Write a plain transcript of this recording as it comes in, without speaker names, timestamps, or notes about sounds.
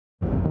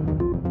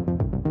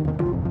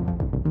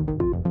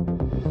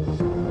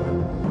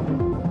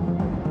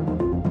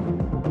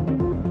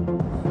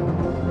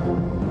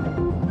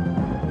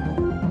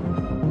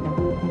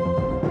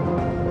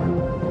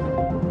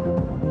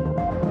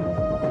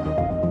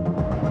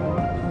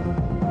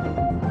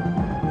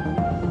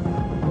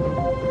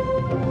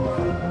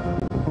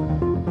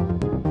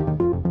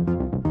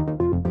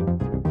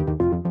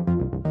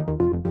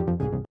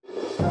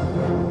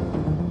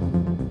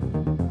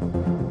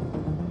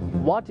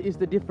What is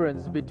the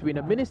difference between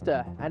a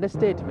minister and a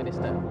state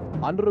minister?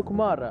 Anura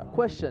Kumara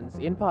questions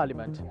in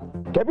Parliament.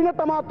 Cabinet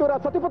අමාත්‍යවරයා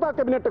සතිපතා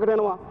cabinet එකට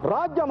යනවා.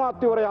 රාජ්‍ය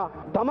අමාත්‍යවරයා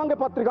තමන්ගේ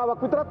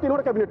පත්‍රිකාවක් විතරක්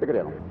තියනකොට කැබිනට් එකට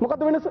යනවා.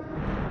 මොකද්ද වෙනස?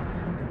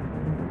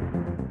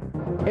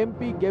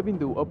 MP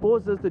Gevindu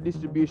opposes the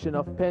distribution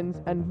of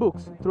pens and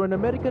books through an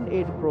American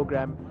aid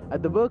program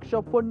at the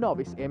workshop for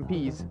novice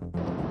MPs.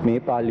 මේ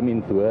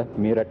පාර්ලිමේන්තුව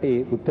මේ රටේ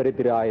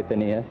උත්තරීතර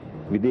ආයතනය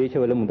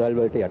විදේශවල මුදල්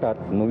වලට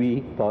යටත් නොවි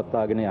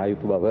පවත්වාගෙන යා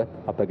යුතු බව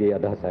අපගේ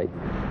අදහසයි.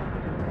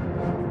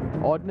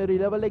 Ordinary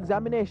level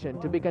examination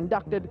to be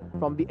conducted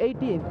from the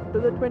 18th to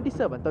the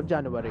 27th of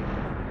January.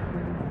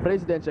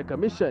 Presidential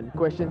Commission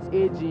questions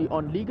AG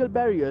on legal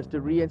barriers to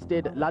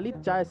reinstate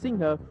Lalit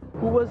Jayasinghe,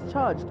 who was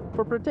charged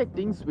for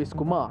protecting Swiss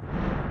Kumar.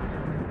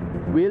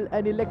 Will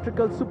an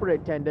electrical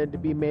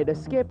superintendent be made a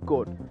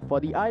scapegoat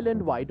for the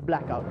island-wide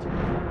blackout?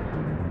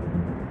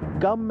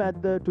 Gum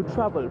Mather to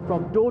travel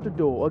from door to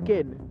door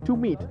again to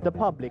meet the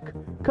public,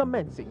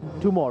 commencing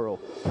tomorrow.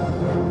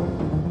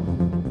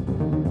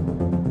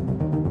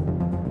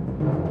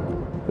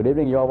 Good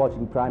evening, you're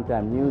watching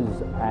Primetime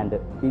News, and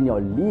in your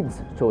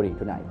leads story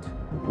tonight,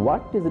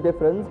 what is the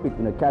difference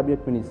between a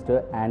cabinet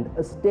minister and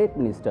a state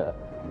minister?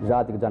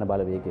 Jathika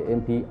Janabalaweke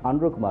MP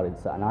Anura Kumara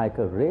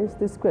Dissanayake raised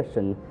this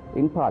question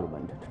in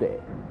Parliament today.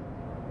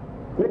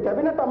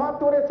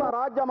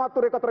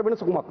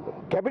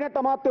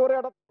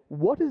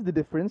 What is the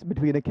difference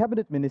between a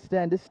cabinet minister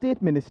and a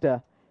state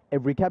minister?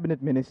 Every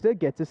cabinet minister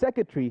gets a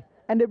secretary,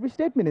 and every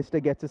state minister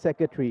gets a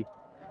secretary.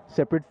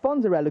 Separate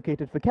funds are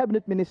allocated for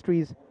cabinet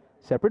ministries.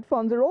 Separate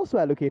funds are also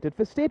allocated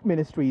for state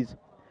ministries.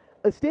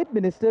 A state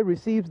minister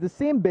receives the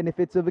same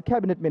benefits of a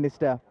cabinet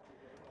minister.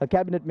 A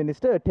cabinet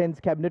minister attends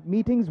cabinet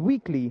meetings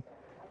weekly.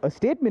 A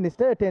state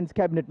minister attends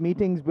cabinet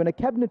meetings when a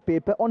cabinet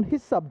paper on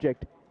his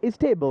subject is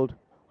tabled.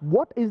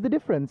 What is the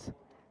difference?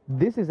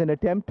 This is an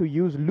attempt to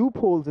use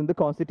loopholes in the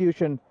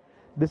constitution.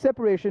 The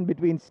separation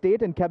between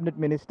state and cabinet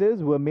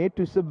ministers were made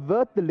to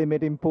subvert the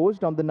limit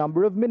imposed on the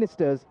number of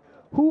ministers.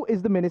 Who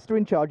is the minister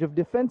in charge of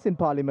defense in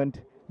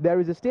Parliament? There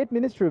is a state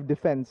minister of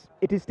defense.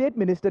 It is State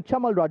Minister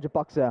Chamal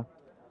Rajapaksa.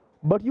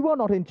 But you are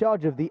not in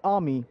charge of the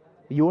army.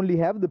 You only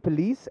have the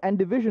police and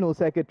divisional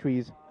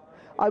secretaries.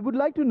 I would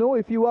like to know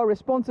if you are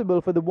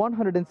responsible for the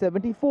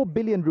 174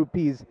 billion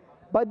rupees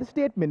by the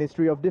State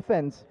Ministry of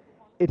Defense.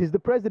 It is the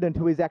President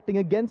who is acting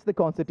against the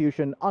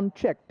Constitution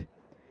unchecked.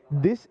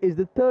 This is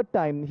the third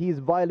time he is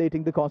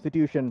violating the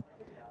Constitution.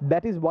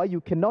 That is why you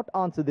cannot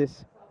answer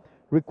this.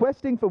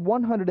 Requesting for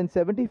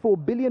 174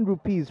 billion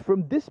rupees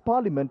from this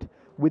Parliament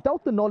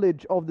without the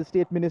knowledge of the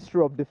State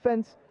Minister of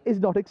Defense is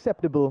not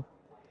acceptable.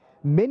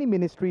 Many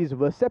ministries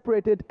were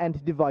separated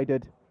and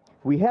divided.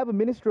 We have a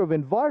Minister of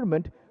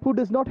Environment who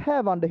does not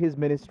have under his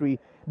ministry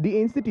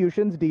the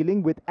institutions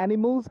dealing with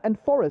animals and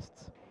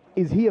forests.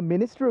 Is he a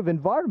Minister of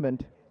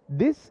Environment?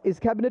 This is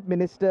Cabinet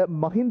Minister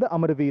Mahinda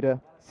Amaravira.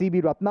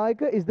 C.B.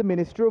 Ratnayaka is the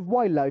Minister of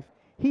Wildlife.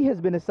 He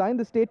has been assigned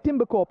the State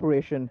Timber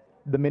Corporation.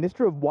 The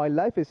Minister of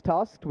Wildlife is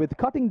tasked with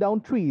cutting down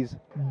trees.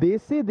 They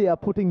say they are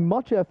putting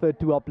much effort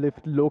to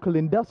uplift local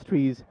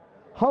industries.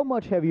 How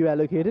much have you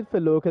allocated for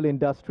local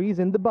industries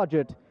in the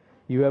budget?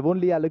 You have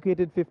only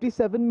allocated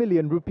 57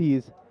 million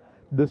rupees.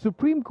 The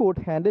Supreme Court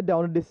handed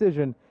down a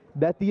decision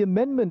that the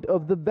amendment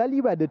of the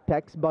value-added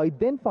tax by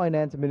then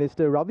Finance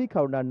Minister Ravi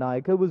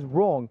Karunanayake was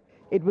wrong.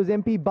 It was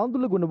MP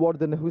Bandula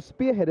Gunawardena who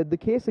spearheaded the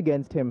case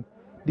against him.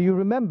 Do you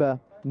remember?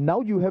 Now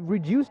you have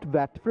reduced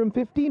VAT from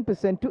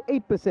 15% to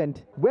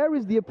 8%. Where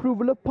is the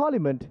approval of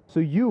Parliament?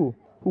 So you,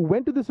 who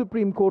went to the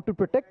Supreme Court to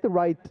protect the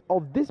right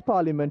of this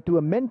Parliament to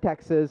amend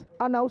taxes,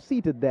 are now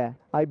seated there.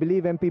 I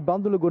believe MP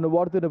Bandula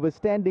Gunawardena was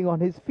standing on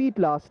his feet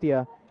last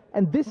year,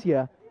 and this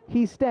year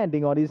he's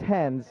standing on his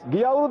hands.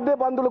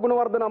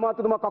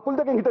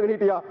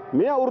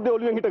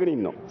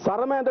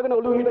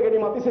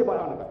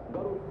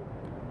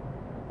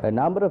 A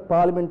number of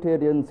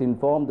parliamentarians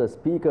informed the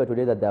Speaker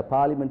today that their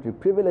parliamentary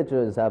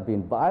privileges have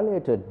been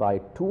violated by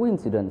two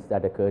incidents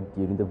that occurred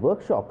during the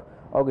workshop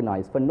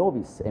organized for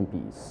novice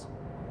MPs.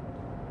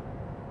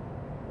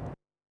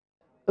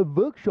 A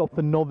workshop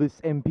for novice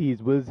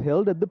MPs was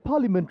held at the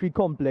Parliamentary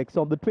Complex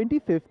on the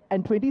 25th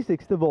and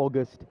 26th of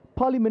August.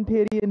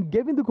 Parliamentarian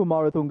Gevindu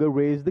Kumarathunga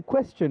raised the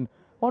question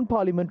on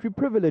parliamentary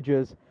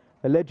privileges,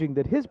 alleging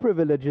that his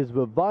privileges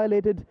were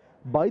violated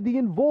by the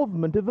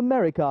involvement of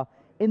America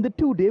in the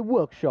two-day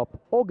workshop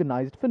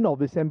organized for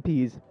novice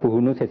MPs. At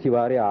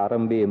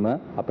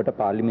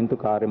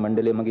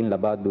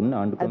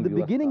the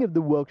beginning of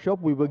the workshop,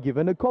 we were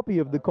given a copy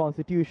of the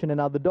Constitution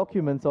and other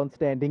documents on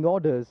standing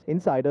orders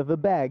inside of a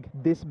bag.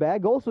 This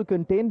bag also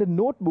contained a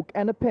notebook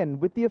and a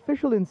pen with the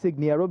official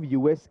insignia of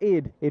US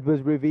aid. It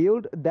was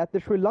revealed that the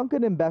Sri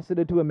Lankan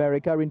ambassador to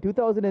America in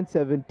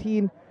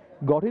 2017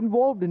 got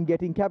involved in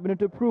getting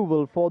cabinet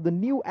approval for the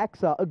new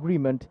AXA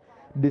agreement,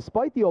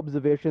 despite the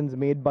observations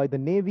made by the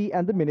Navy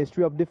and the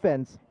Ministry of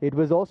Defense. It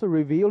was also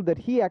revealed that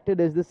he acted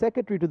as the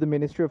Secretary to the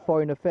Ministry of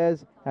Foreign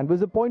Affairs and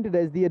was appointed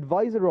as the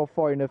Advisor of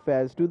Foreign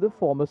Affairs to the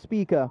former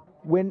Speaker.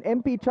 When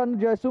MP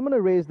Chandrajaya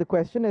Sumana raised the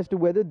question as to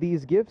whether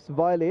these gifts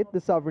violate the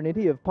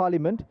sovereignty of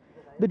Parliament,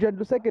 The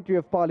General Secretary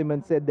of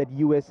Parliament said that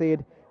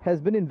USAID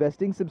has been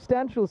investing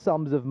substantial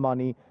sums of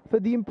money for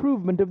the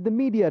improvement of the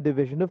media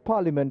division of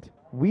Parliament.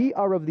 We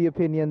are of the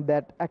opinion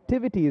that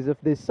activities of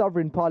this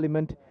sovereign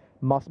Parliament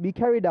must be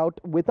carried out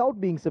without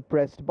being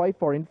suppressed by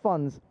foreign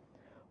funds.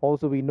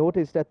 Also, we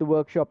noticed at the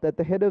workshop that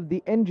the head of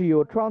the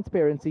NGO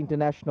Transparency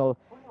International,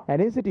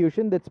 an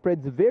institution that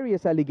spreads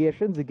various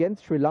allegations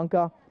against Sri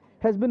Lanka,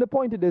 has been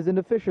appointed as an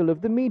official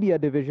of the media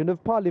division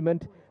of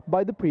Parliament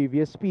by the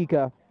previous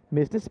Speaker.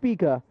 Mr.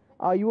 Speaker,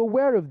 are you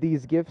aware of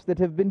these gifts that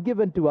have been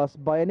given to us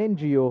by an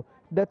NGO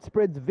that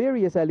spreads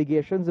various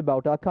allegations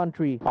about our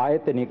country?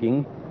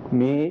 ආයතනයකින්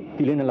මේ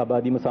තිලින ලබා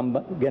දීම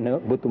ගැන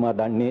ඔබතුමා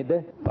දන්නේද?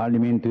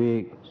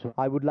 පාර්ලිමේන්තුවේ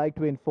I would like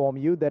to inform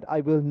you that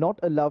I will not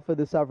allow for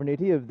the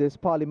sovereignty of this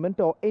Parliament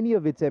or any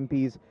of its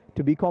MPs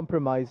to be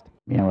compromised.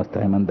 මේ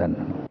අවස්ථාවේ මම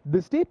දන්නවා.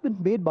 The statement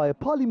made by a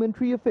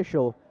parliamentary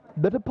official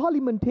that a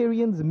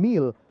parliamentarian's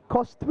meal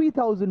cost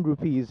 3,000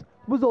 rupees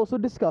was also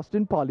discussed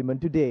in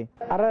Parliament today.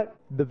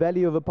 The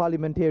value of a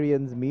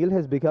parliamentarian's meal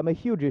has become a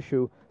huge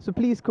issue, so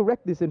please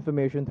correct this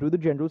information through the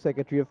General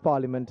Secretary of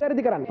Parliament.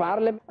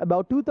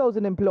 About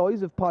 2,000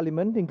 employees of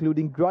Parliament,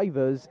 including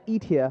drivers,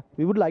 eat here.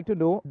 We would like to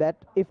know that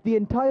if the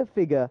entire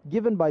figure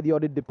given by the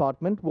Audit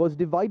Department was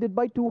divided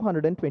by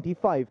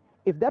 225,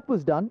 if that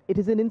was done, it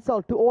is an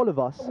insult to all of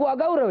us.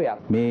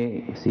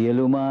 මේ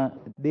සියලුම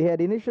They had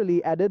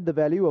initially added the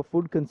value of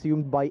food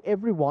consumed by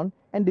everyone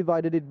and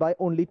divided it by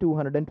only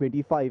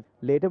 225.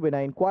 Later, when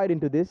I inquired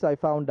into this, I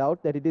found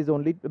out that it is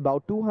only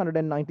about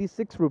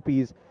 296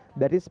 rupees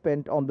that is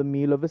spent on the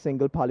meal of a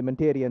single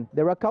parliamentarian.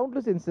 There are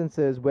countless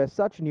instances where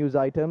such news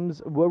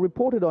items were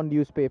reported on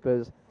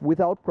newspapers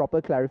without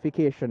proper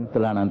clarification.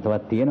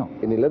 තලානන්තවත්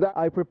තියෙනවා.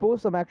 I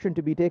propose some action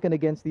to be taken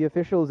against the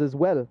officials as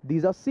well.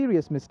 These are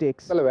serious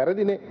mistakes.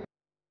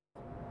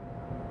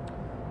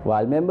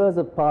 While members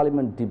of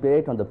Parliament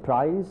debate on the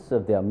price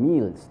of their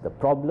meals, the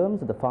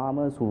problems of the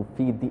farmers who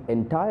feed the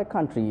entire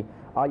country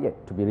are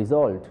yet to be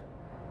resolved.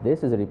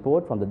 This is a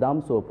report from the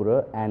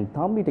Damsopura and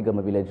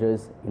Thambitigama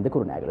villages in the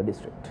Kurunegala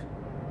district.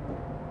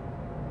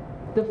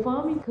 The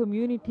farming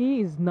community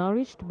is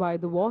nourished by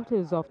the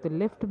waters of the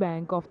left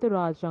bank of the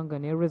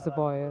Rajangane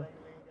reservoir.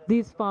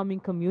 These farming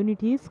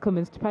communities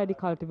commenced paddy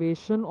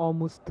cultivation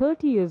almost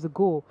 30 years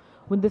ago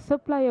when the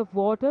supply of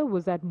water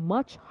was at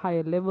much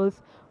higher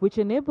levels, which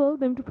enabled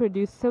them to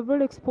produce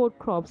several export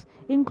crops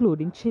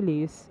including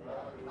chilies.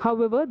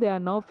 However, they are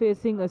now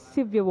facing a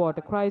severe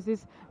water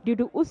crisis due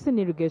to Usan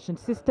irrigation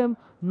system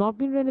not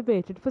being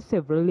renovated for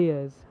several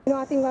years.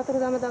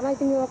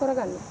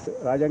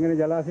 රාජංගන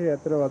ජලාශයේ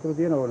ඇත්තට වතුර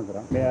තියෙන ඕන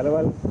තරම්. මේ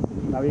ඇලවල්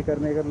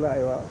නවීකරණය කරලා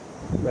ඒවා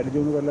වැඩි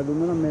දියුණු කරලා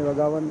දුන්නා නම් මේ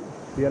වගාවන්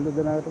සියලු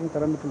දෙනාටම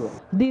කරන්න පුළුවන්.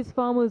 These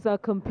farmers are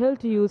compelled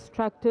to use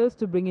tractors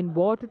to bring in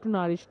water to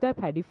nourish their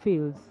paddy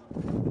fields.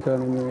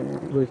 මේ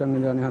ගොවි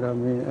සංවිධානය හරහා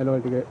මේ ඇලවල්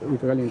ටික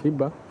ඊට කලින්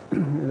තිබ්බා.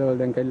 ඇලවල්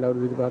දැන් කැල්ල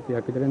අවුරුදු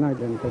 25ක් විතර නෑ.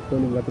 දැන්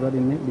පොත්තෝලින් වතුර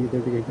අදින්නේ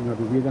ඩීසල් ටික එකකින්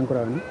අපි වියදම්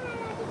කරන්නේ.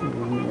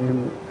 එහෙම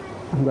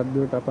හුඟක්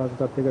දුරට අපහසු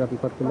තත්ත්වයකට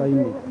අපිපත් වෙලා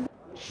ඉන්නේ.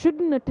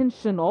 Shouldn't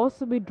attention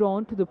also be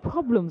drawn to the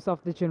problems of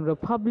the general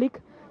public,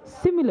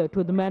 similar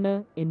to the manner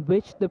in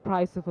which the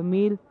price of a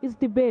meal is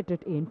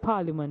debated in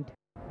Parliament?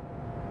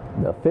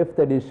 The 5th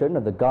edition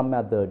of the Gum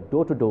at the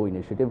Door-to-Door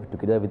initiative,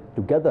 together with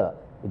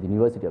the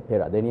University of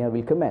Peradeniya,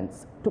 will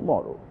commence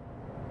tomorrow.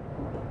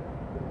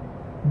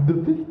 The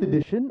 5th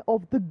edition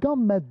of the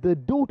Gum at the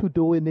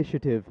Door-to-Door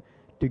initiative,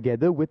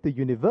 together with the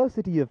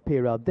University of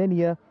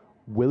Peradeniya,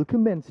 will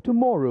commence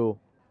tomorrow.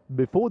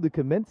 Before the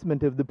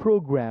commencement of the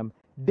program,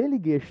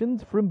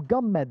 delegations from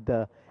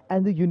Gammadda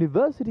and the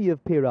University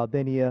of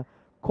Peradeniya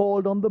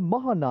called on the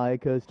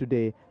Mahanayakas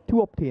today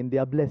to obtain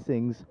their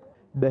blessings.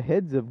 The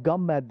heads of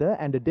Gammadda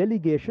and a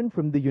delegation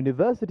from the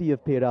University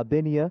of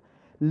Peradeniya,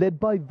 led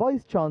by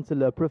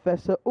Vice-Chancellor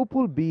Professor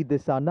Upul B.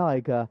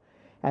 Desanayaka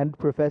and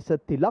Professor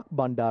Tilak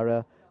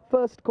Bandara,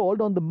 first called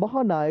on the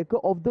Mahanayaka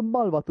of the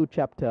Malwatu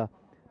chapter,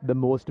 the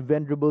most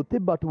venerable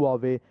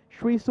Tibbatuave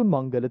Sri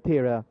Sumangala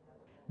Thera.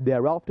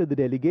 Thereafter, the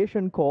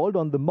delegation called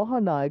on the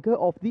Mahanayaka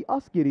of the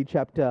Askiri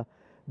chapter,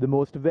 the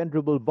most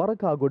venerable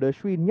Varakagoda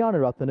Sri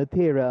Jnanaratana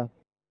Thera.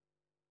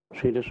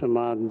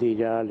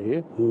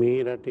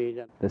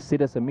 The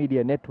Citizen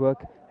Media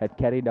Network had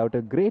carried out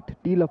a great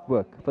deal of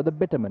work for the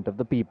betterment of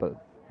the people.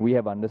 We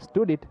have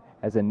understood it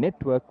as a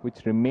network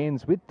which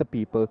remains with the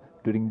people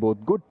during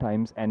both good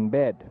times and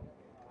bad.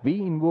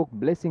 We invoke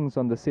blessings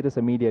on the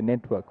Citizen Media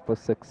Network for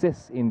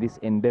success in this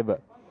endeavor.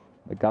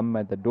 The Gum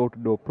at the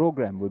Door-to-Door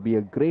program will be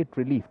a great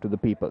relief to the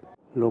people.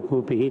 The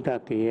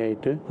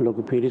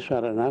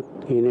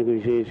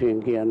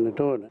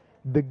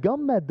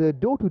Gum at the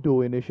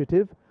Door-to-Door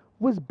initiative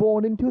was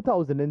born in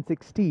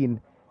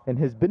 2016 and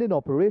has been in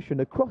operation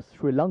across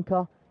Sri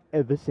Lanka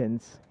ever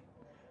since.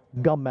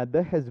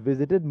 Gammadda has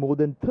visited more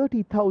than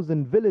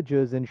 30,000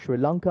 villages in Sri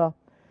Lanka,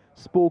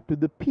 spoke to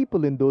the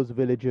people in those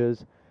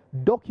villages,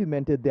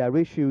 documented their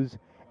issues,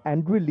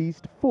 and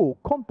released 4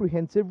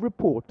 comprehensive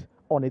reports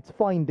on its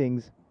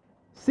findings.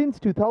 Since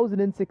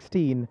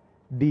 2016,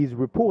 these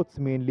reports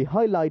mainly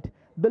highlight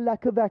the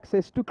lack of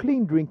access to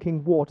clean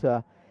drinking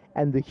water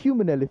and the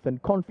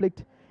human-elephant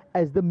conflict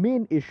as the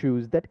main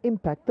issues that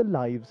impact the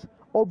lives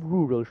of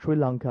rural Sri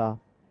Lanka.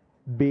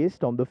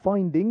 Based on the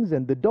findings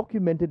and the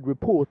documented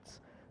reports,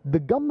 the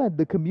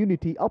Gammadda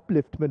community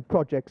upliftment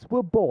projects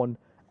were born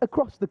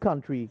across the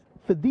country.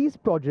 For these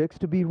projects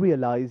to be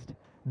realized,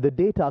 the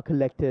data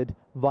collected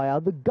via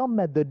the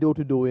Gammadda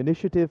door-to-door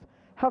initiative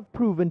have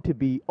proven to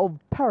be of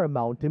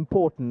paramount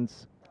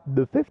importance.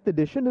 The 5th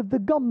edition of the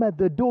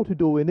Gammadda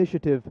door-to-door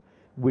initiative,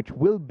 which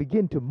will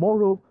begin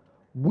tomorrow,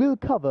 will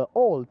cover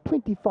all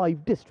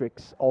 25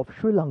 districts of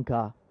Sri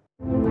Lanka.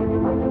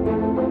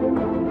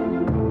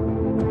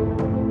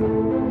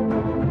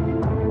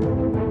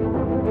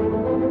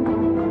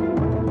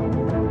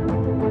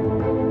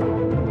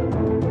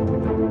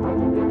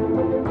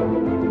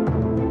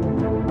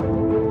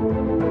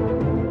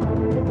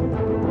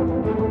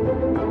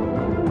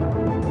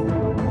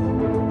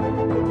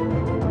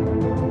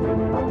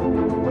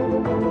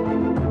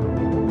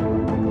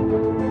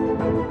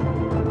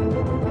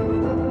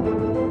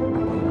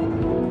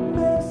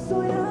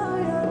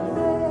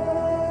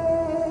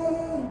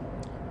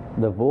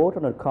 The vote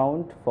on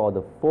account for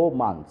the 4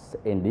 months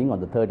ending on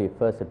the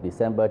 31st of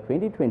December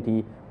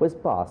 2020 was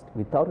passed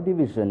without a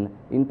division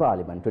in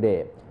Parliament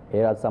today.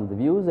 Here are some of the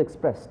views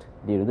expressed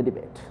during the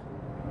debate.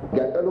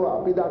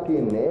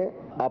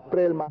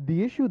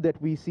 The issue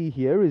that we see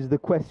here is the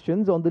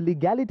questions on the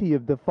legality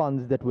of the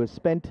funds that were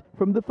spent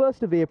from the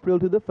 1st of April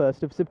to the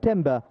 1st of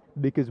September,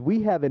 because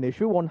we have an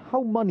issue on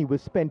how money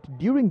was spent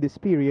during this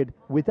period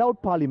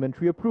without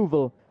parliamentary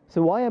approval.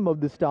 So I am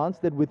of the stance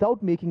that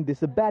without making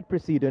this a bad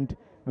precedent,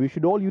 we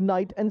should all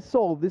unite and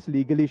solve this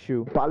legal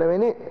issue.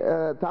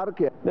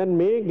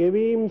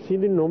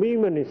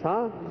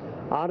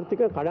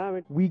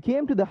 We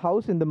came to the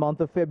House in the month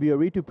of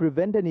February to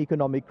prevent an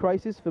economic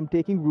crisis from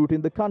taking root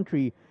in the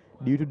country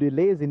due to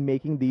delays in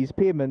making these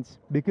payments.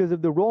 Because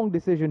of the wrong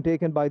decision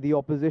taken by the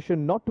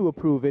opposition not to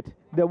approve it,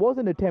 there was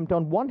an attempt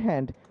on one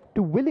hand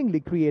to willingly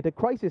create a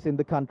crisis in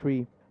the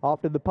country.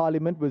 After the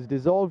parliament was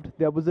dissolved,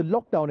 there was a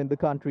lockdown in the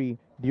country.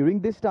 During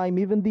this time,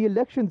 even the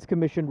Elections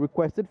Commission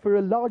requested for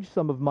a large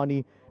sum of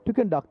money to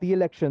conduct the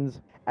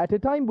elections. At a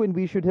time when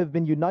we should have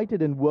been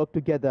united and worked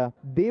together,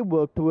 they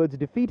worked towards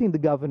defeating the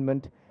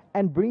government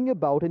and bringing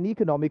about an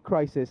economic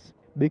crisis.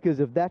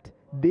 Because of that,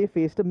 they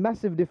faced a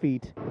massive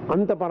defeat. There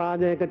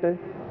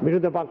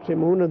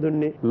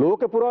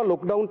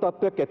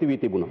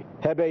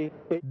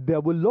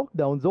were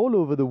lockdowns all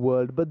over the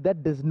world, but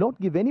that does not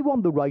give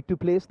anyone the right to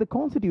place the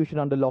constitution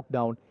under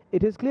lockdown.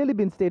 It has clearly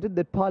been stated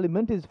that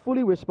Parliament is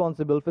fully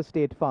responsible for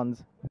state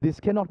funds. This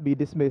cannot be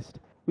dismissed.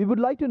 We would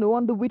like to know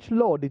under which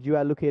law did you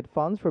allocate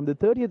funds from the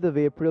 30th of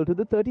April to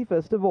the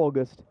 31st of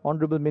August.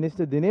 Honorable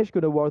Minister Dinesh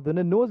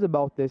Gunawardena knows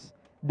about this.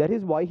 That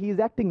is why he is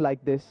acting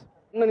like this.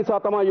 Please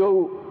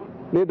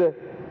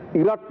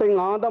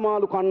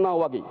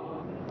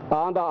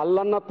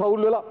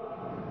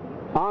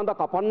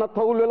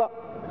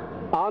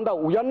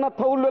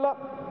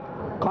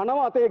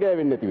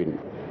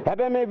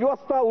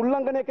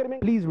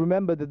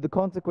remember that the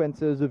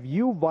consequences of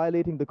you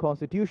violating the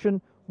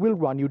constitution will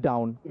run you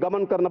down. The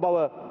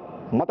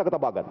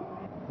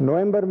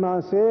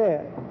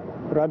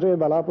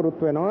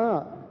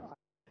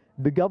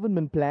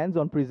government plans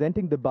on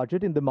presenting the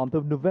budget in the month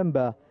of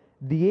November.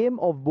 The aim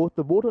of both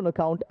the vote on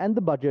account and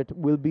the budget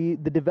will be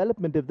the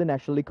development of the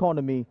national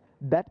economy.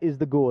 That is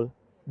the goal.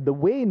 The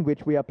way in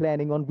which we are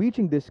planning on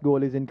reaching this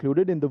goal is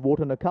included in the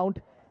vote on account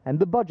and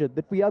the budget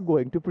that we are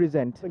going to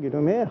present.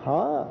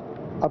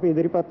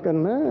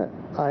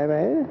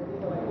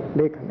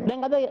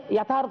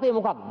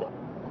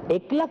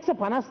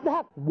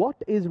 What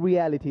is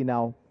reality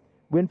now?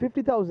 When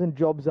 50,000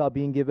 jobs are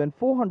being given,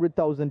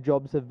 400,000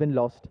 jobs have been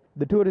lost.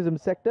 The tourism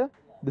sector,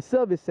 the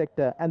service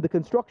sector and the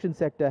construction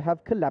sector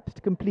have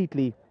collapsed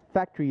completely.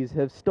 Factories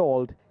have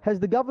stalled. Has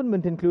the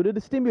government included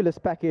a stimulus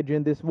package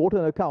in this vote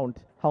on account?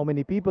 How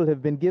many people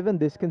have been given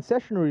this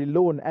concessionary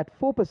loan at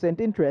 4%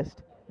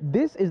 interest?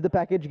 This is the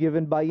package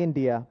given by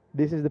India.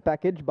 This is the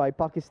package by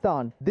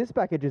Pakistan. This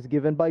package is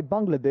given by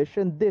Bangladesh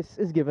and this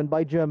is given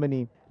by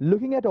Germany.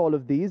 Looking at all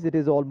of these, it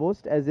is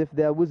almost as if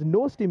there was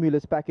no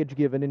stimulus package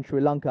given in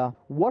Sri Lanka.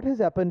 What has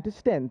happened to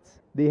stents?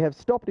 They have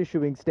stopped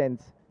issuing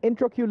stents.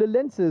 Intraocular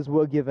lenses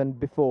were given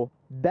before.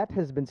 That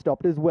has been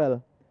stopped as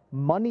well.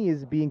 Money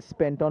is being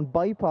spent on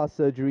bypass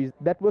surgeries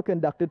that were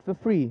conducted for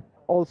free.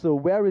 Also,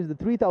 where is the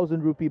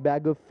 3,000 rupee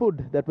bag of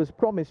food that was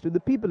promised to the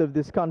people of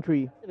this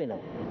country?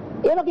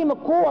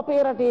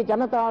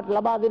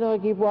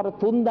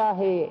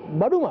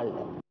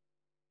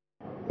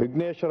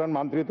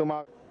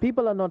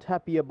 People are not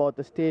happy about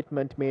the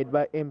statement made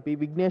by MP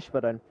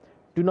Vigneshwaran.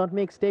 Do not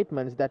make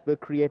statements that will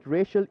create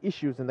racial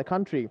issues in the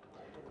country.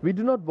 We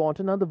do not want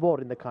another war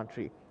in the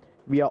country.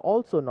 We are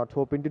also not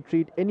hoping to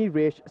treat any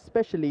race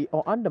specially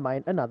or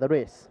undermine another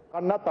race.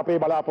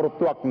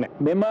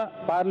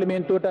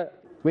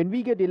 When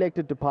we get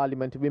elected to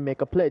Parliament, we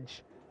make a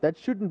pledge that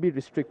shouldn't be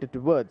restricted to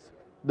words.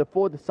 The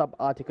 4th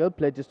sub-article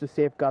pledges to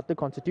safeguard the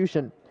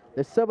Constitution.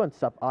 The 7th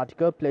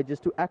sub-article pledges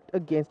to act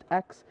against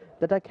acts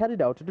that are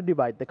carried out to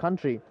divide the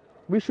country.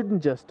 We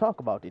shouldn't just talk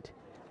about it.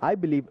 I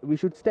believe we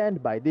should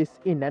stand by this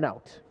in and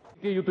out.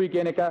 We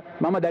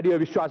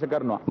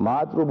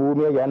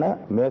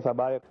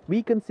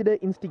consider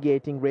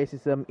instigating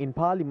racism in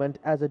Parliament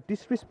as a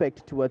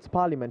disrespect towards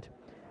Parliament.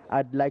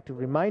 I'd like to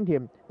remind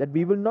him that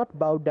we will not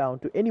bow down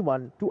to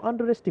anyone to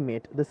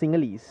underestimate the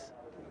Sinhalese.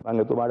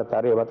 Honourable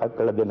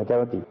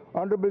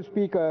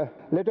Speaker,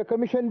 let a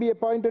commission be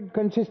appointed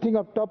consisting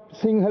of top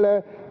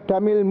Sinhala,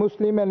 Tamil,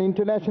 Muslim and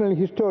international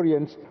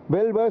historians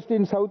well versed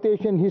in South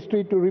Asian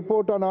history to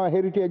report on our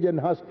heritage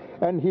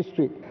and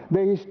history.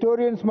 The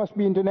historians must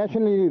be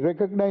internationally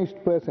recognized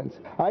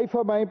persons. I,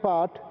 for my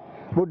part,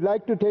 would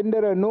like to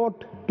tender a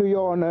note to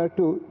your honour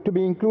to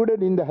be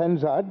included in the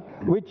Hansard,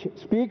 which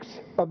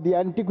speaks of the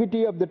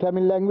antiquity of the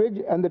Tamil language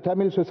and the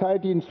Tamil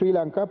society in Sri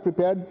Lanka,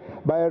 prepared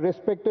by a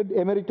respected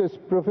emeritus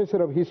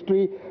professor of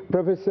history,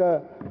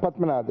 Professor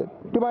Padmanathan.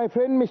 To my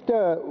friend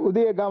Mr.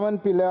 Udaya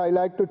Gamanpilla, I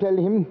like to tell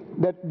him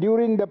that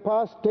during the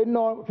past 10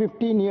 or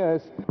 15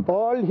 years,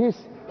 all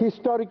his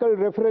historical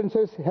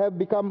references have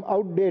become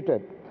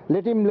outdated.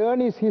 Let him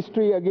learn his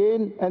history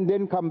again and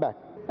then come back.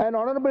 An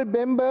honourable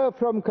member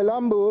from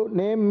Colombo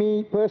named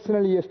me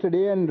personally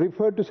yesterday and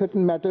referred to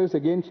certain matters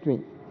against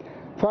me.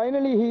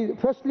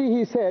 Firstly,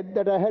 he said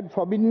that I had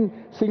forbidden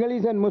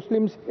Sinhalese and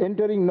Muslims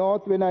entering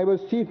North when I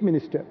was Chief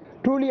Minister.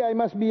 Truly, I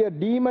must be a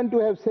demon to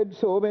have said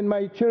so when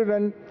my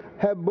children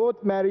have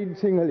both married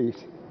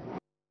Sinhalese.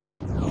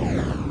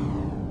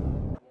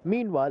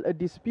 Meanwhile, a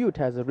dispute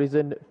has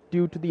arisen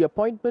due to the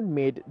appointment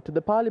made to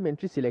the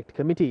Parliamentary Select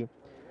Committee.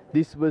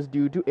 This was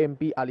due to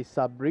MP Ali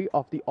Sabri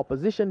of the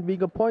opposition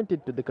being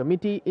appointed to the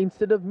committee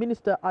instead of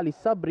Minister Ali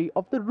Sabri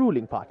of the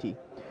ruling party.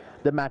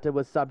 The matter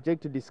was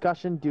subject to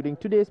discussion during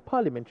today's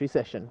parliamentary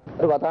session.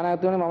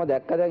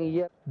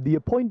 The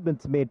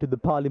appointments made to the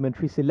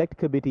Parliamentary Select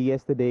Committee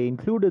yesterday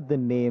included the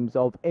names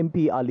of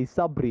MP Ali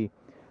Sabri.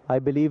 I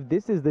believe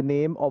this is the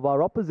name of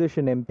our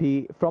opposition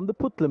MP from the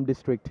Puttlam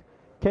district.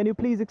 Can you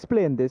please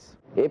explain this?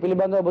 ඒ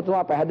පිළිබඳව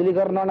ඔබතුමා පැහැදිලි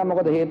කරනවා නම්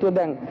මොකද හේතුව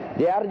දැන්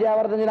JR.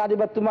 Jayawardena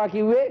ජනාධිපතිතුමා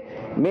කිව්වේ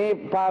මේ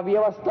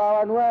ව්‍යවස්ථාව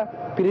අනුව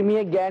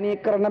පිරිමියෙක් ගෑණියෙක්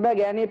කරන්න බෑ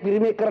ගෑණියෙක්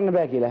පිරිමියෙක් කරන්න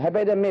බෑ කියලා.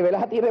 හැබැයි දැන් මේ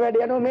වෙලා තියෙන වැඩ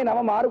යනවා මේ නම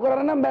මාරු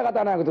කරන්න නම් බෑ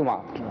කතානායකතුමා.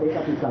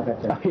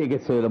 ඒකේ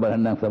සොයලා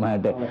බලන්න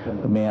සමහරට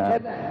මේ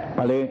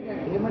පළේ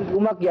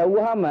උමක්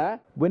යවුවාම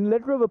When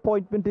letter of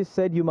appointment is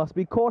said, you must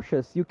be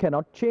cautious. You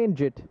cannot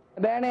change it.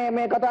 බෑනේ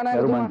මේ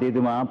කතානායකතුමා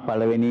මන්ත්‍රීතුමා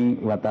පළවෙනි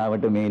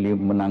වතාවට මේ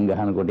නම්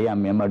ගහනකොට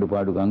යම්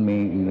අඩුපාඩුකම් මේ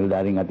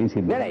නිලධාරීන් අතින්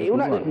සිද්ධ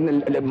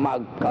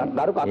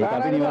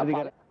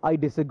I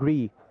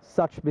disagree.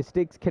 Such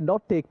mistakes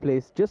cannot take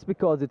place just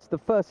because it's the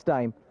first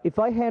time. If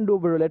I hand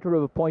over a letter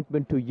of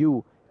appointment to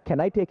you, can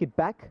I take it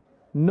back?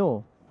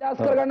 No.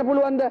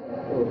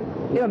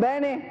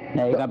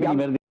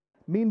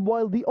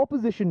 Meanwhile, the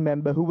opposition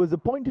member who was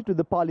appointed to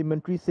the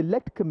Parliamentary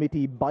Select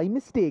Committee by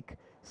mistake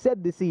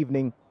said this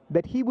evening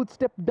that he would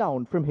step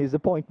down from his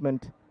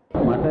appointment.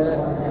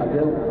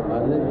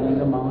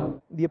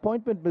 The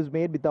appointment was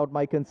made without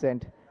my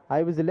consent.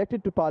 I was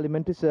elected to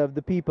Parliament to serve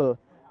the people.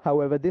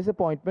 However, this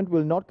appointment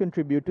will not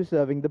contribute to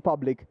serving the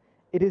public.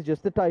 It is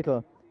just a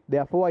title.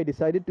 Therefore, I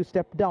decided to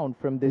step down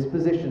from this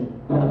position.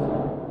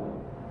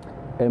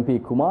 MP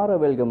Kumara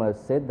Velgama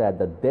said that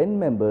the then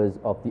members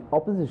of the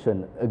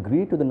opposition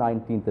agreed to the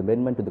 19th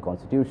Amendment to the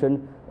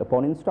Constitution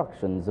upon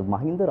instructions of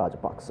Mahinda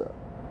Rajapaksa.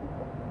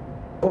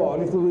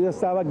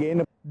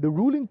 The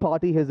ruling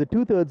party has a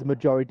two-thirds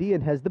majority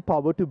and has the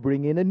power to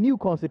bring in a new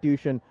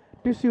constitution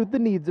to suit the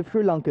needs of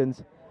Sri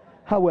Lankans.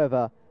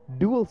 However,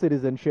 dual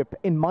citizenship,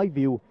 in my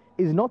view,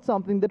 is not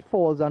something that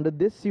falls under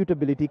this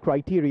suitability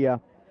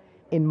criteria.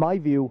 In my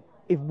view,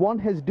 if one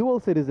has dual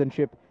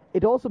citizenship,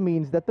 it also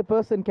means that the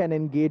person can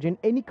engage in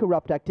any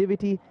corrupt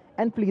activity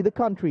and flee the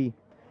country.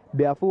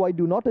 Therefore, I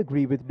do not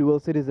agree with dual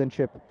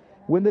citizenship.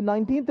 When the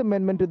 19th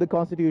Amendment to the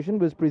Constitution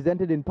was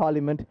presented in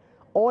Parliament,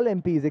 all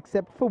MPs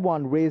except for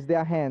one raised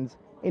their hands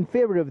in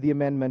favor of the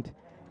amendment.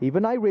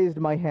 Even I raised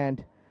my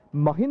hand.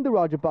 Mahinda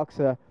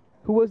Rajapaksa,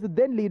 who was the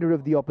then leader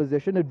of the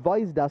opposition,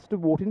 advised us to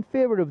vote in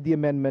favor of the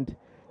amendment.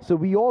 So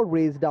we all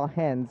raised our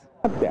hands.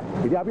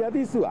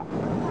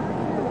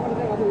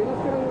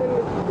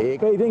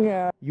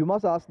 You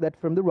must ask that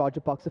from the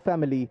Rajapaksa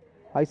family.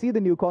 I see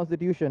the new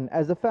constitution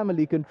as a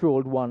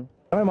family-controlled one.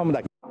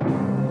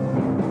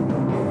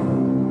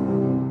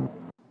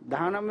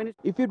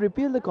 If we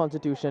repeal the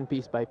constitution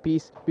piece by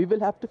piece, we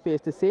will have to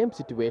face the same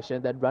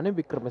situation that Ranil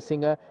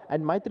Wickremesinghe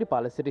and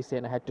Maithripala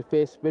Sirisena had to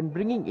face when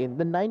bringing in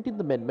the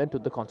 19th Amendment to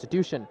the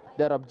constitution.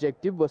 Their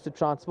objective was to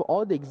transfer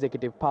all the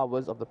executive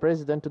powers of the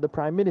president to the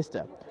Prime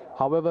Minister.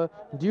 However,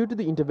 due to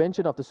the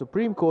intervention of the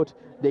Supreme Court,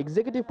 the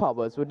executive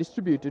powers were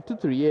distributed to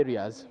 3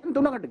 areas.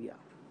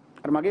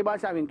 මගේ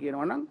භාෂාවෙන්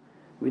කියනවා නම්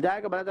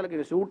විධායක බලතල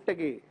කියන suit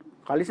එකේ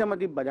කලිසම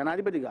තිබ්බ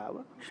ජනාධිපති ගාව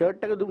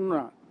ෂර්ට් එක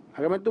දුන්නා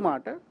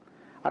අගමැතිතුමාට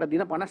අර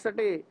දින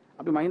 58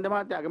 අපි මහින්ද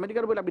මහත්තයා අගමැති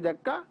කරපුවා අපි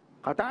දැක්කා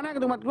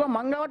කතානායකතුමත් කිව්වා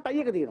මං ගාවත් ටයි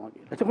එක තියෙනවා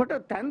කියලා. එතකොට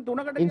තැන්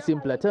තුනකට In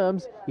simpler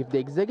terms, if the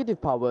executive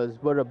powers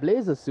were a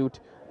blazer suit,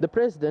 the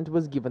president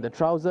was given the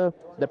trouser,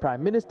 the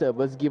prime minister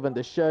was given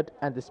the shirt,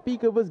 and the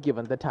speaker was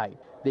given the tie.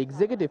 The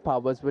executive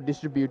powers were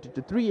distributed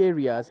to 3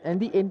 areas and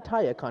the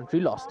entire country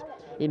lost.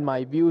 In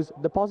my views,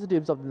 the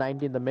positives of the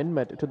 19th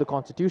Amendment to the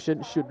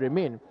Constitution should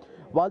remain,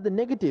 while the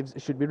negatives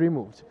should be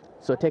removed.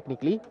 So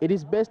technically, it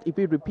is best if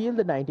we repeal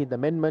the 19th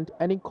Amendment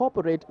and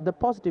incorporate the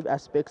positive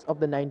aspects of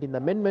the 19th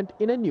Amendment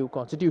in a new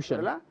constitution.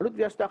 අලුත්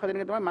ව්‍යවස්ථාවක් හදන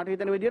එක තමයි මට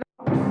හිතෙන විදියට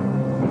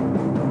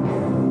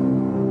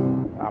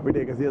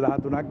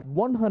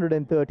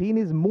 113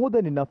 is more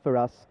than enough for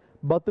us,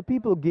 but the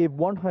people gave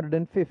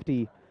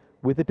 150.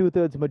 With a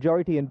two-thirds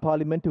majority in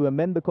parliament to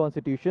amend the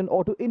constitution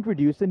or to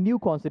introduce a new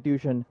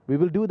constitution, we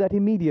will do that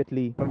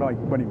immediately.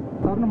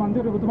 සාරණ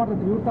මන්ත්‍රීවරු ඔබතුමාට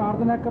විවෘත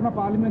ආර්දනයක් කරන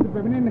පාර්ලිමේන්තු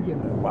පැමිණෙන්න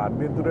කියලා.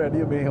 පාර්ලිමේන්තුවට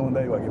වැඩිය මේ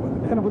හොඳයි වගේ මම.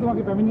 එතන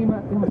ඔබතුමාගේ පැමිණීම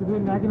එහෙම සිදු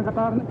වෙන්නේ නැහැ කියන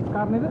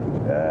කාරණේද?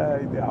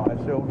 ඉතින්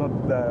අවශ්‍ය වුණොත්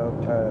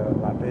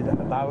රටේ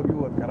ජනතාව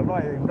කිව්වොත් කරනවා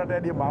ඒ උන්ට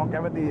වැඩිය මම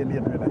කැමති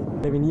එළියට වෙලයි.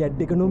 Devinni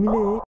ad එක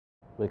නොමිලේ.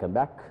 Welcome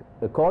back.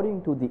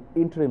 According to the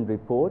interim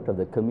report of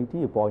the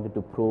committee appointed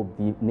to probe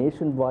the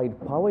nationwide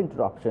power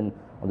interruption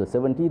on the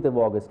 17th of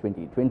August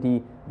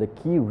 2020, the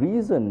key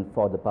reason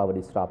for the power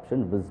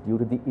disruption was due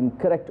to the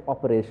incorrect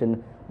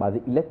operation by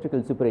the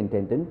electrical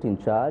superintendent in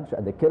charge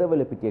at the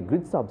Keravalapitia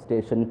grid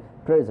substation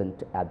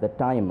present at the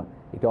time.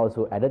 It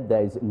also added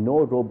there is no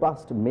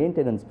robust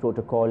maintenance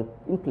protocol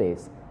in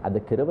place at the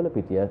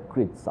Keravalapitia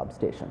grid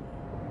substation.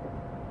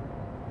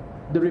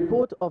 The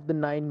report of the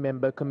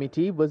 9-member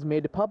committee was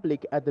made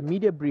public at the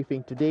media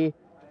briefing today,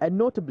 and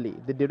notably,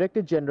 the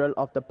Director General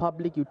of the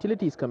Public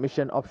Utilities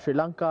Commission of Sri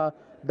Lanka,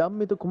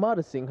 Dhammitha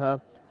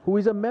Kumarasinghe, who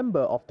is a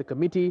member of the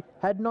committee,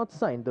 had not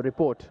signed the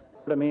report.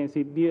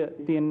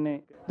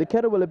 The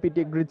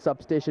Keravalapitia grid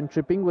substation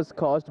tripping was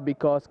caused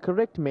because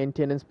correct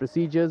maintenance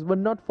procedures were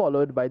not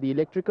followed by the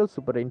electrical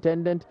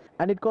superintendent,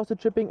 and it caused a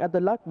tripping at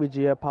the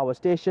Lakvijaya power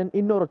station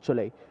in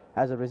Norachole.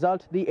 As a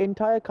result, the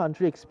entire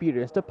country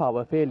experienced a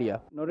power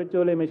failure. The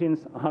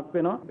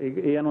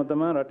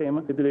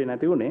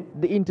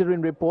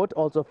interim report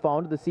also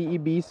found the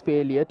CEB's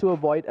failure to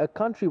avoid a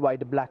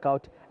countrywide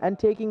blackout and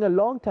taking a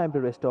long time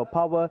to restore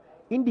power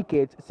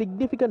indicates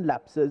significant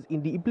lapses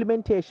in the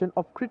implementation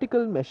of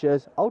critical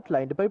measures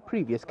outlined by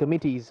previous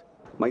committees.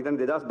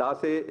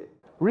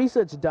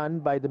 Research done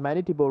by the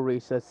Manitibo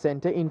Research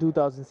Centre in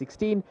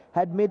 2016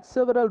 had made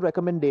several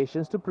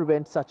recommendations to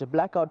prevent such a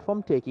blackout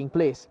from taking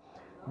place.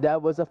 There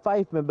was a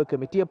 5-member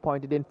committee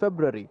appointed in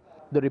February.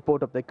 The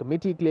report of the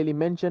committee clearly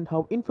mentioned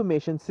how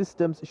information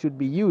systems should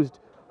be used.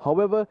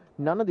 However,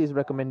 none of these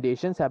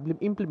recommendations have been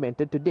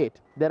implemented to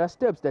date. There are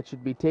steps that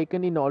should be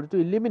taken in order to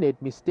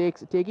eliminate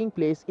mistakes taking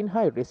place in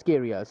high-risk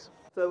areas.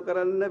 There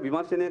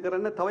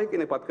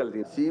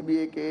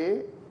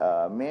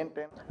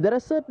are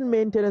certain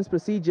maintenance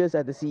procedures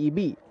at the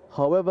CEB.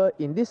 However,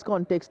 in this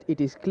context,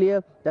 it is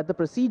clear that the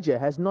procedure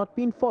has not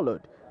been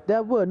followed.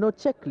 There were no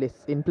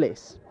checklists in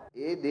place.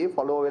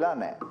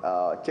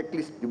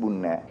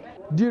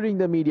 During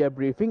the media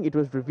briefing, it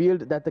was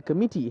revealed that the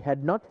committee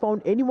had not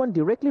found anyone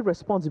directly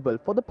responsible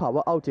for the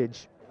power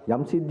outage.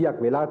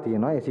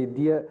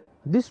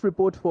 This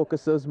report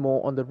focuses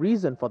more on the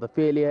reason for the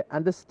failure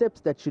and the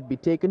steps that should be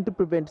taken to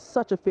prevent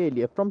such a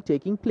failure from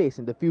taking place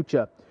in the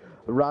future,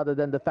 rather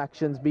than the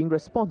factions being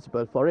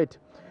responsible for it.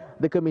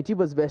 The committee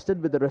was vested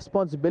with the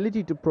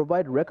responsibility to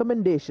provide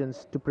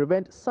recommendations to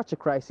prevent such a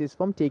crisis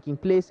from taking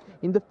place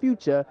in the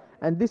future,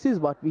 and this is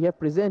what we have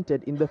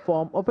presented in the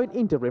form of an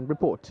interim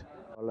report.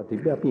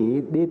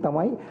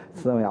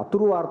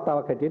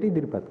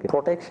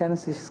 Protection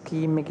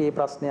scheme එකේ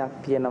ප්‍රශ්නයක්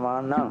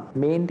තියෙනවා නම්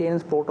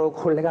maintenance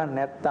protocol එක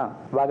නැත්තම්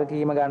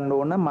වගකීම ගන්න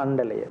ඕන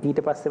මණ්ඩලය. ඊට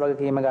පස්සේ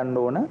වගකීම ගන්න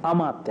ඕන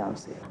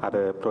අමාත්‍යාංශය.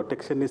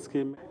 protection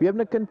scheme We have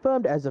not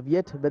confirmed as of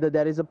yet whether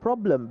there is a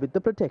problem with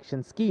the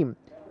protection scheme.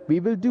 We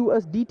will do a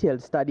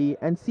detailed study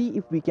and see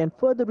if we can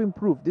further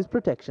improve this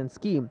protection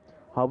scheme.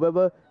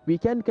 However, we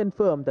can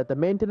confirm that the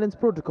maintenance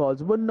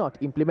protocols were not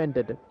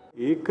implemented.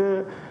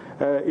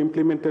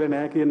 implement කරලා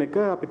නැහැ කියන එක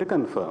අපිට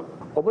confirm.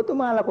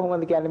 ඔබතුමාලා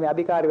කොහොමද කියන්නේ මේ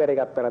අධිකාරිවරයෙක්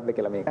අත්තරද්ද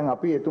කියලා මේක? දැන්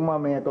අපි එතුමා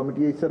මේ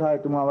කමිටිය ඉස්සරහා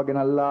එතුමාව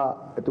ගෙනල්ලා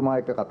එතුමා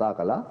එක්ක කතා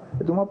කළා.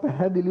 එතුමා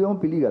පැහැදිලිවම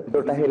පිළිගත්තා.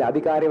 ඒකට හැල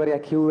අධිකාරිවරයා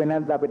කිව්වේ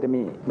නැද්ද අපිට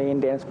මේ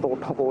maintenance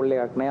protocol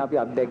එකක් නැහැ අපි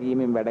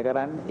අත්දැකීමෙන් වැඩ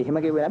කරන්නේ. එහෙම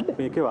කිව්වේ නැද්ද?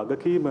 මේකේ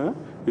වගකීම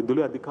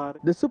විදුලි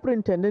අධිකාරිය. The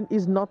superintendent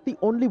is not the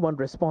only one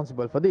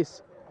responsible for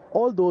this.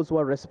 All those who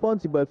are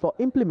responsible for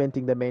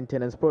implementing the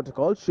maintenance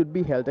protocol should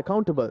be held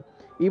accountable.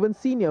 Even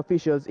senior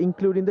officials,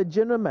 including the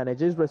general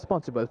manager, is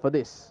responsible for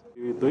this.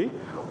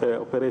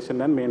 Operation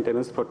and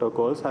maintenance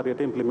protocols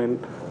හරියට implement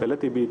වෙලා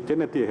තිබිච්ච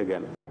නැති එක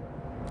ගැන.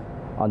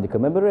 On the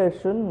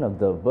commemoration of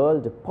the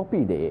World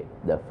Poppy Day,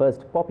 the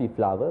first poppy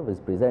flower was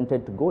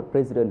presented to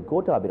President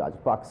Gotabaya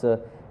Rajapaksa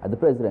at the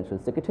Presidential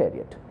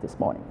Secretariat this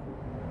morning.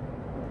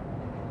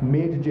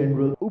 Major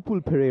General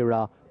Upul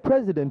Pereira,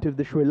 President of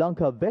the Sri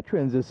Lanka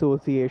Veterans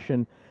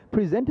Association,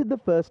 presented the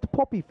first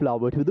poppy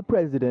flower to the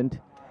President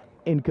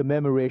in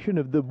commemoration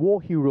of the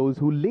war heroes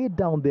who laid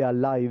down their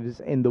lives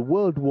in the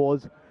world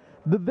wars.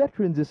 The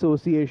Veterans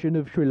Association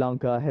of Sri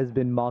Lanka has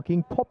been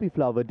marking Poppy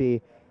Flower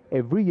Day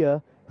every year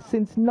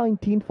since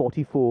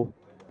 1944.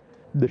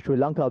 The Sri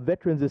Lanka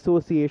Veterans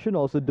Association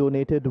also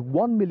donated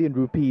 1 million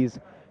rupees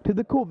to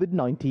the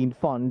COVID-19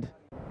 fund.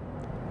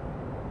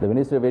 The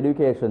Ministry of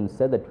Education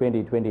said the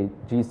 2020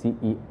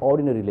 GCE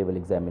Ordinary Level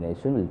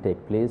Examination will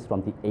take place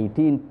from the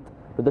 18th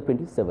to the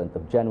 27th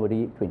of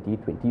January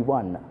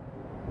 2021.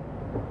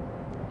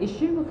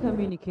 Issuing a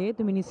communique,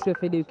 the Ministry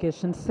of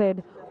Education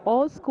said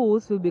all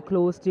schools will be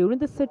closed during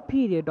the set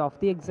period of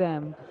the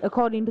exam.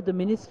 According to the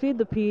ministry,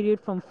 the period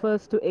from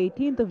 1st to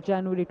 18th of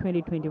January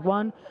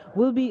 2021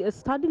 will be a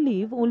study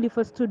leave only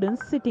for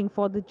students sitting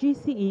for the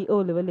GCE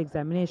O-level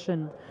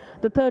examination.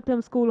 The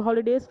third-term school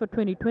holidays for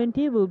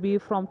 2020 will be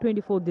from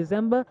 24th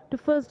December to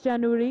 1st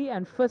January,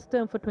 and first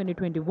term for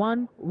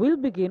 2021 will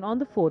begin on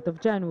the 4th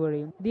of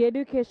January. The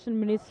Education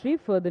Ministry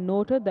further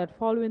noted that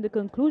following the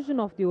conclusion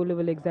of the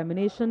O-level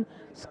examination,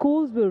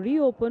 schools will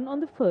reopen on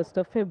the 1st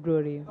of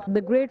February. The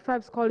Grade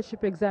 5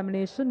 scholarship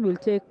examination will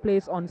take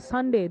place on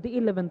Sunday, the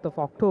 11th of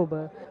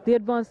October. The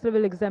advanced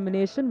level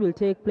examination will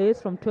take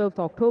place from 12th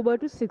October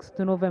to 6th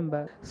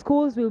November.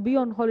 Schools will be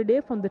on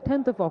holiday from the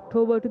 10th of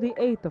October to the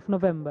 8th of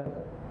November.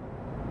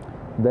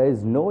 There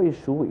is no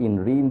issue in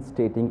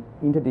reinstating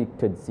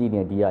interdicted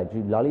senior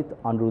DIG Lalit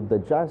Anuruddha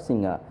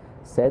Jayasinghe,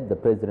 said the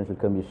Presidential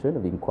Commission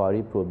of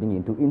Inquiry probing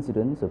into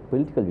incidents of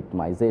political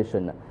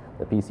victimization.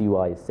 The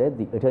PCUI said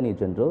the Attorney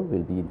General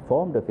will be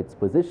informed of its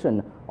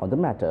position on the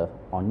matter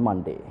on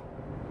Monday.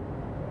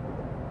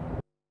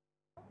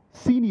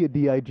 Senior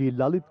DIG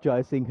Lalit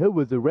Jayasinghe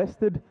was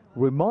arrested,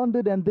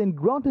 remanded and then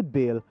granted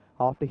bail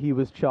after he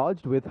was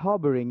charged with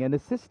harbouring and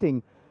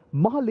assisting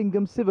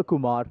Mahalingam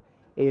Sivakumar,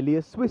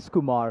 alias Swiss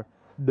Kumar,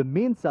 the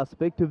main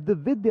suspect of the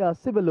Vidya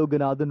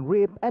Sivaloganathan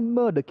rape and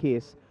murder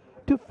case.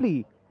 To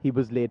flee, he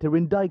was later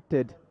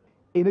indicted.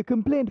 In a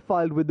complaint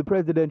filed with the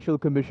Presidential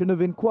Commission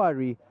of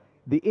Inquiry,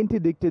 the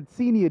interdicted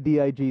senior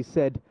DIG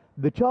said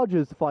the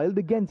charges filed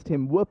against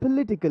him were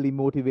politically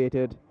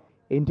motivated.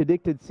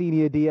 Interdicted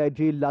senior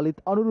DIG Lalit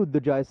Anuruddha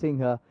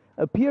Jayasinghe,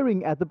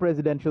 appearing at the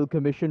Presidential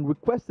Commission,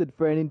 requested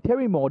for an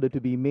interim order to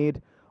be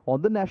made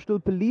on the National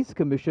Police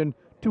Commission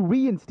to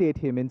reinstate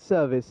him in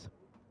service.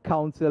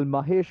 Counsel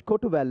Mahesh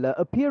Kotuvalla,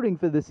 appearing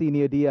for the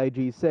senior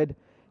DIG, said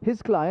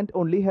his client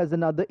only has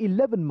another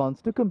 11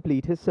 months to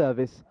complete his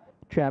service.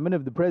 Chairman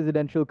of the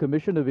Presidential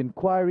Commission of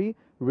Inquiry,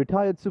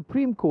 retired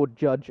Supreme Court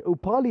Judge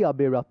Upali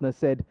Aberatna,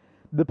 said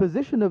the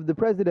position of the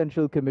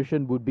Presidential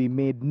Commission would be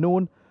made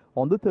known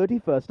on the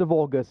 31st of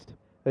August.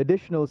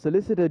 Additional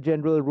Solicitor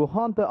General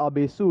Rohantha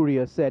Abe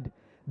Surya said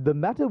the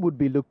matter would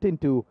be looked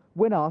into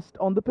when asked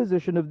on the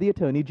position of the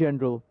Attorney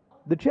General.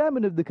 The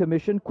chairman of the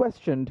commission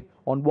questioned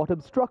on what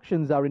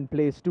obstructions are in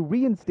place to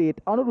reinstate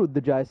Anuruddha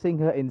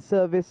Jayasinghe in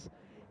service,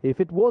 if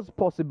it was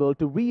possible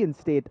to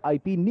reinstate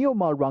IP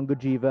Neomal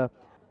Rangajiva,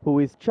 who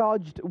is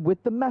charged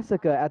with the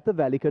massacre at the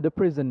Valikada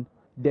prison.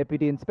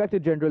 Deputy Inspector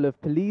General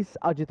of Police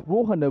Ajit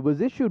Rohana was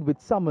issued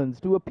with summons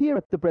to appear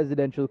at the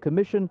Presidential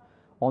Commission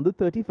on the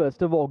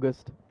 31st of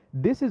August.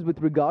 This is with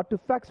regard to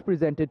facts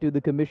presented to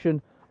the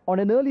Commission on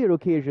an earlier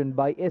occasion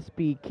by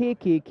SP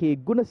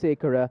KKK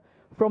Gunasekara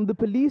from the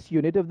police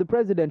unit of the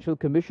Presidential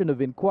Commission of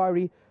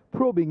Inquiry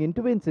probing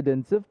into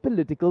incidents of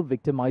political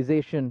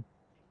victimization.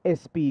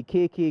 SP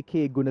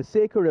KKK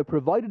Gunasekara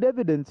provided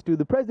evidence to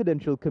the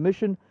Presidential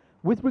Commission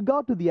with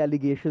regard to the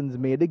allegations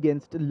made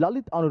against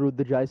Lalit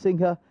Anuruddha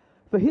Jayasinghe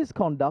for his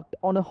conduct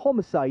on a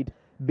homicide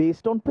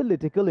based on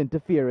political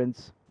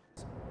interference.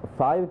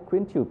 5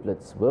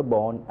 quintuplets were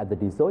born at the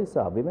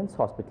Disoisa Women's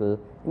Hospital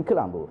in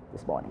Colombo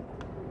this morning.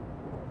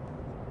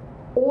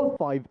 All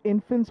 5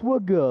 infants were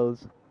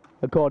girls.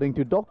 According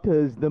to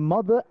doctors, the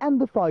mother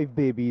and the 5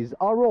 babies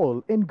are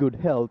all in good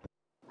health.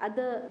 We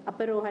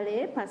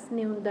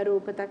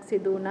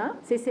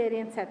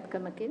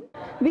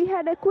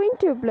had a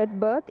quintuplet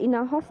birth in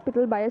our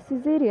hospital by a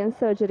caesarean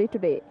surgery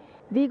today.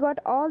 We got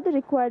all the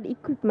required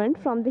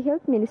equipment from the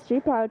Health Ministry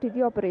prior to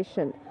the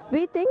operation.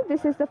 We think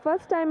this is the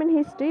first time in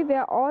history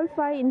where all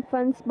 5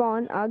 infants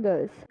born are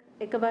girls.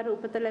 It's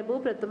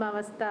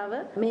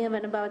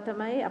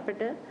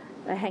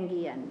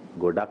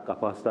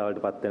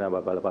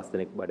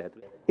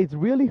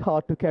really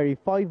hard to carry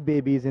 5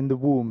 babies in the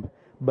womb,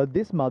 but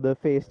this mother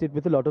faced it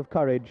with a lot of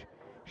courage.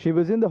 She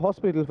was in the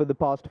hospital for the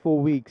past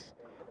 4 weeks.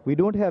 We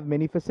don't have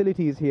many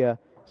facilities here,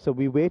 so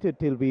we waited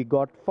till we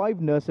got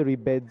 5 nursery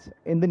beds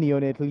in the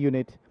neonatal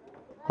unit.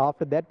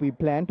 After that, we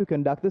planned to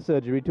conduct the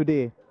surgery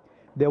today.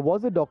 There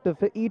was a doctor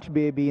for each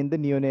baby in the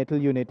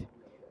neonatal unit.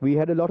 We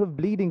had a lot of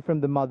bleeding from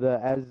the mother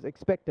as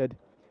expected.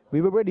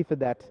 We were ready for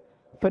that.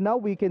 For now,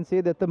 we can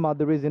say that the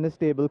mother is in a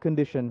stable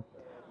condition.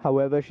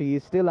 However, she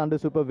is still under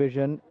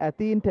supervision at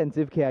the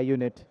intensive care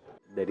unit.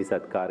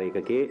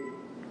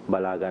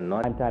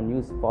 Primetime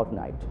news for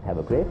tonight. Have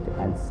a great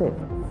and safe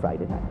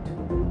Friday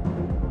night.